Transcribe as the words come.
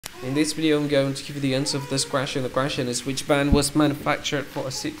In this video, I'm going to give you the answer of this question. The question is, which band was manufactured for a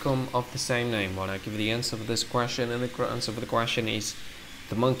sitcom of the same name? Well, I'll give you the answer of this question, and the answer for the question is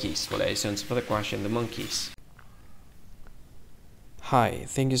the Monkees. Well, that is the answer for the question, the Monkees. Hi,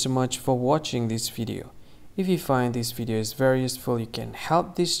 thank you so much for watching this video. If you find this video is very useful, you can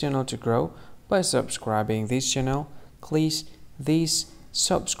help this channel to grow by subscribing this channel. Click this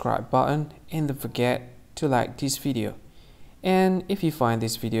subscribe button and don't forget to like this video. And if you find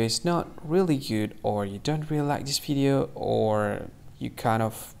this video is not really good, or you don't really like this video, or you kind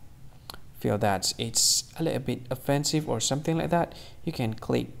of feel that it's a little bit offensive or something like that, you can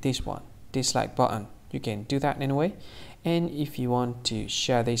click this one, dislike button. You can do that anyway. And if you want to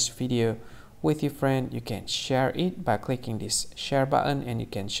share this video with your friend, you can share it by clicking this share button, and you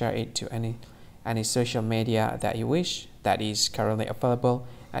can share it to any social media that you wish that is currently available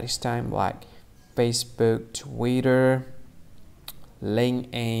at this time, like Facebook, Twitter,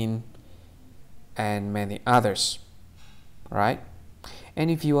 LinkedIn, and many others, right?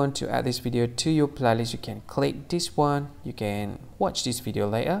 And if you want to add this video to your playlist, you can click this one. You can watch this video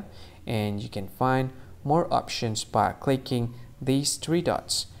later, and you can find more options by clicking these three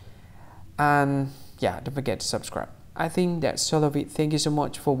dots. And yeah, don't forget to subscribe. I think that's all of it. Thank you so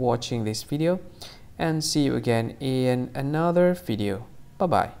much for watching this video, and see you again in another video. Bye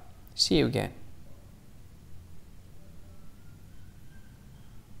bye. See you again.